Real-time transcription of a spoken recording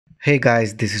Hey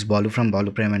guys, this is Balu from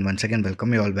Balu Prime and once again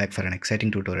welcome you all back for an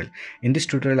exciting tutorial. In this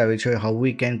tutorial I will show you how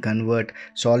we can convert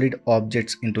solid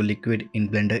objects into liquid in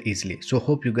Blender easily. So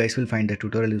hope you guys will find the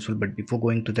tutorial useful, but before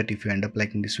going to that, if you end up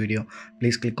liking this video,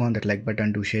 please click on that like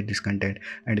button to share this content,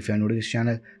 and if you are new to this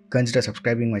channel, consider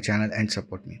subscribing my channel and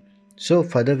support me. So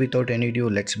further without any ado,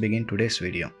 let's begin today's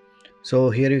video. So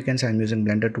here you can see I'm using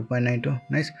Blender 2.92.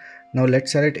 Nice. Now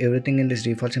let's select everything in this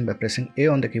default scene by pressing A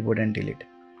on the keyboard and delete.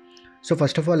 So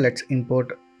first of all, let's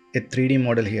import a 3D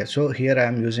model here. So here I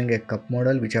am using a cup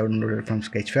model which I have downloaded from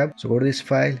Sketchfab. So go to this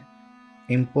file,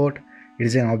 import. It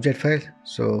is an object file.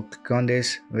 So click on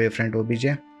this wavefront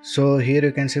obj. So here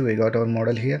you can see we got our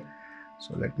model here.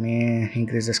 So let me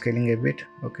increase the scaling a bit.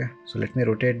 Okay. So let me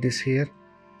rotate this here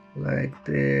like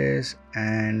this,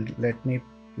 and let me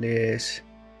place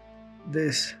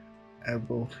this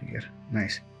above here.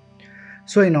 Nice.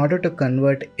 So in order to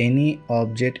convert any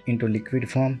object into liquid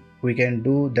form, we can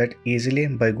do that easily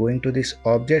by going to this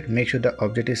object. Make sure the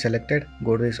object is selected.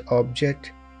 Go to this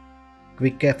object,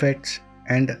 quick effects,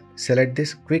 and select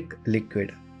this quick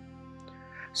liquid.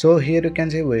 So here you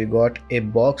can see we got a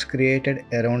box created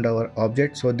around our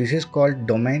object. So this is called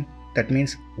domain. That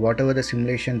means whatever the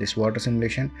simulation, this water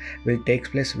simulation will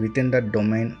take place within the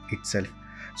domain itself.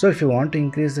 So if you want to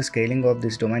increase the scaling of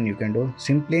this domain, you can do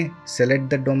simply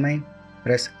select the domain,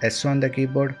 press S on the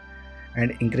keyboard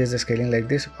and increase the scaling like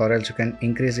this, or else you can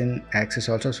increase in axis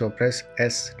also. So press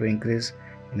S to increase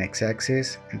in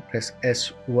x-axis and press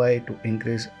SY to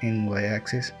increase in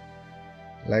y-axis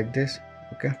like this.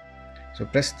 Okay, so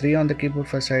press 3 on the keyboard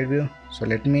for side view. So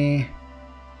let me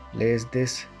place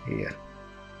this here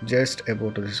just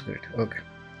above to this grid. Okay,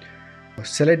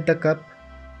 select the cup,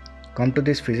 come to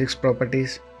this physics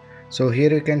properties. So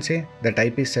here you can see the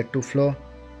type is set to flow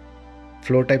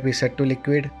type is set to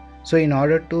liquid. So in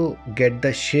order to get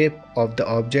the shape of the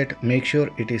object, make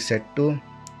sure it is set to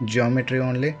geometry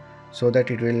only, so that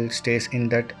it will stays in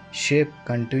that shape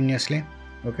continuously.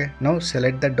 Okay, now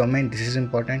select the domain. This is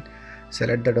important.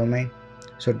 Select the domain.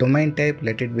 So domain type,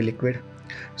 let it be liquid.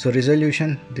 So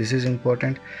resolution, this is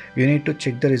important. You need to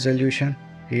check the resolution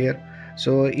here.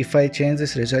 So if I change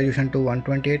this resolution to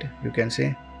 128, you can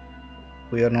see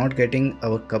we are not getting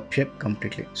our cup shape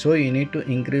completely. So you need to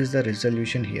increase the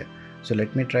resolution here. So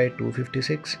let me try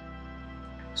 256.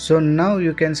 So now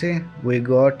you can see we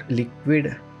got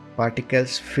liquid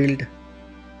particles filled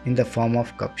in the form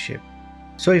of cup shape.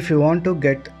 So if you want to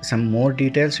get some more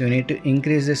details, you need to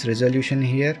increase this resolution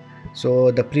here.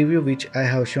 So the preview which I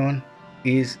have shown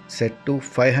is set to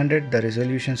 500, the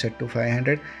resolution set to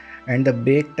 500, and the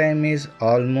bake time is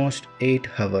almost 8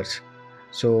 hours.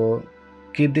 So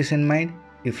keep this in mind.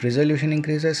 If resolution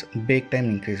increases, bake time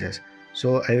increases.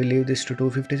 So I will leave this to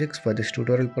 256 for this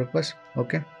tutorial purpose.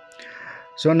 Okay,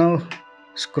 so now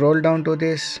scroll down to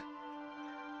this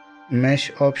mesh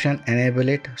option, enable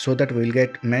it so that we'll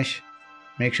get mesh.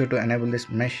 Make sure to enable this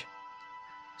mesh.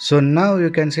 So now you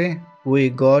can see we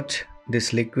got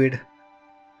this liquid.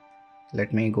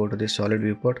 Let me go to this solid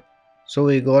viewport. So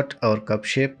we got our cup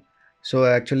shape. So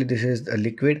actually this is the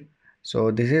liquid. So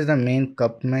this is the main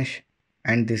cup mesh,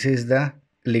 and this is the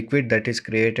liquid that is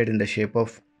created in the shape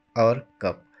of our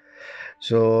cup.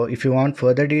 So if you want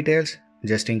further details,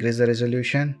 just increase the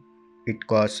resolution. It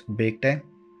costs bake time.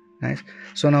 Nice.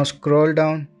 So now scroll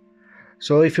down.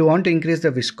 So if you want to increase the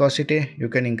viscosity, you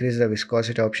can increase the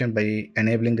viscosity option by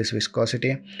enabling this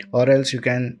viscosity, or else you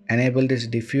can enable this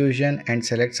diffusion and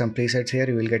select some presets here.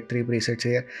 You will get 3 presets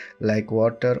here like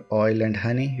water, oil and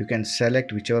honey. You can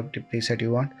select whichever preset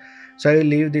you want. So I will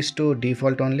leave this to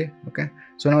default only. Okay,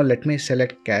 so now let me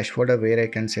select cache folder where I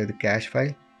can save the cache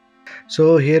file.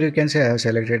 So here you can say I have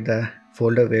selected the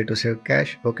folder where to save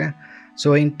cache. Okay,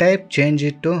 so in type, change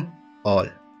it to all.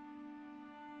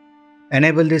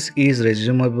 Enable this is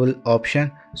resumable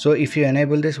option. So if you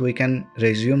enable this, we can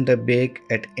resume the bake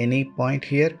at any point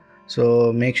here.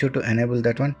 So make sure to enable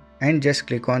that one and just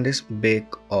click on this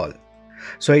bake all.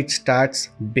 So it starts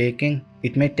baking.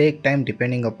 It may take time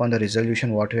depending upon the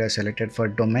resolution what you have selected for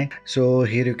domain. So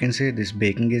here you can see this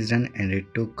baking is done and it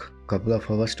took couple of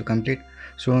hours to complete.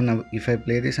 So now if I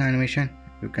play this animation,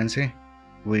 you can see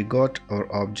we got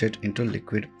our object into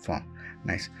liquid form.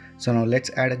 Nice. So now let's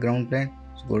add a ground plane.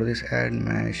 So go to this add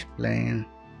mesh plane,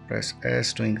 press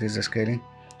S to increase the scaling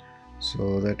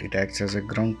so that it acts as a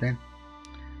ground plane.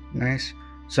 Nice.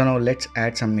 So now let's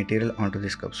add some material onto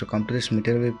this cup. So come to this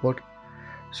material viewport.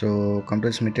 So come to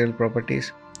this material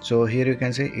properties. So here you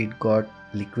can see it got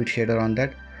liquid shader on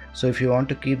that. So if you want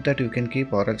to keep that, you can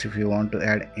keep, or else if you want to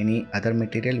add any other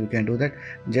material, you can do that.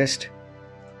 Just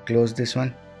close this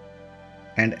one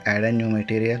and add a new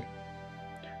material.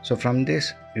 So from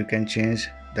this you can change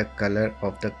the color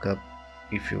of the cup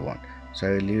if you want. So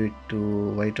I will leave it to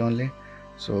white only.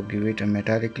 So give it a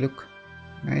metallic look.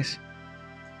 Nice.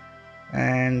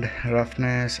 And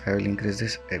roughness, I will increase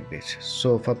this a bit.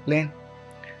 So for plain,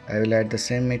 I will add the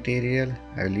same material.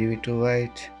 I will leave it to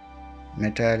white,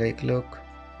 metallic look.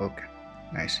 Okay,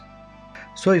 nice.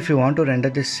 So if you want to render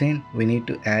this scene, we need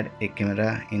to add a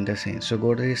camera in the scene. So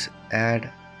go to this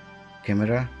add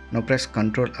camera. Now press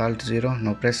Ctrl Alt 0.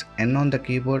 Now press N on the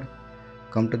keyboard.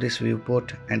 Come to this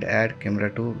viewport and add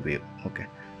camera to view. Okay.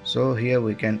 So here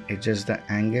we can adjust the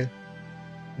angle.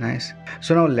 Nice.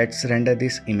 So now let's render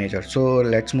this image out. So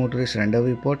let's move to this render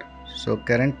viewport. So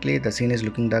currently the scene is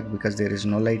looking dark because there is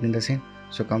no light in the scene.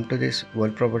 So come to this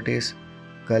world properties,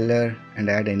 color, and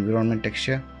add environment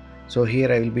texture. So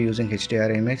here I will be using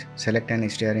HDR image. Select an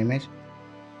HDR image.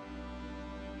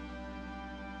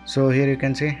 So here you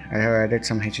can see I have added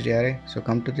some HDRI. So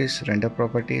come to this render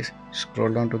properties,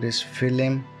 scroll down to this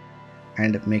film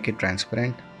and make it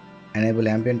transparent. Enable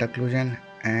ambient occlusion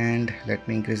and let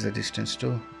me increase the distance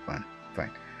to 1.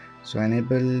 Fine. So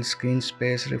enable screen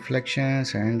space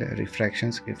reflections and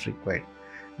refractions if required.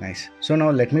 Nice. So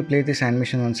now let me play this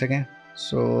animation once again.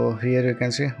 So here you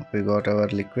can see we got our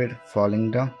liquid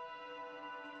falling down.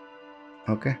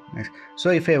 Okay, nice.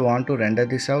 So if I want to render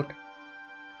this out,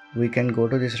 we can go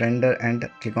to this render and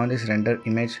click on this render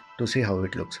image to see how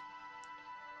it looks.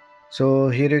 So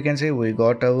here you can see we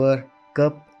got our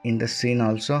cup in the scene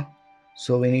also.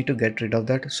 So we need to get rid of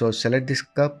that. So select this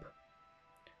cup,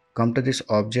 come to this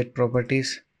object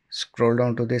properties, scroll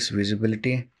down to this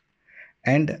visibility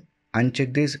and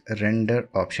uncheck this render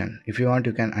option. If you want,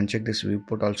 you can uncheck this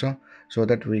viewport also so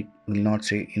that we will not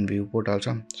see in viewport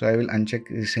also. So I will uncheck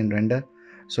this in render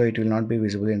so it will not be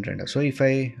visible in render. So if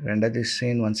I render this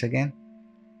scene once again,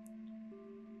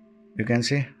 you can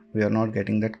see we are not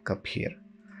getting that cup here.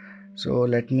 So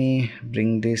let me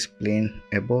bring this plane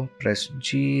above, press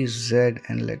GZ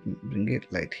and let me bring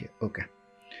it light here. Okay.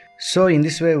 So in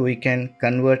this way we can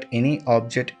convert any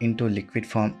object into liquid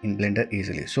form in Blender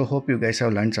easily. So hope you guys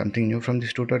have learned something new from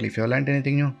this tutorial. If you have learned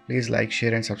anything new, please like,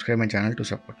 share and subscribe my channel to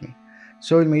support me.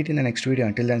 So we'll meet in the next video.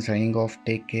 Until then, signing off.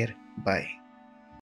 Take care. Bye.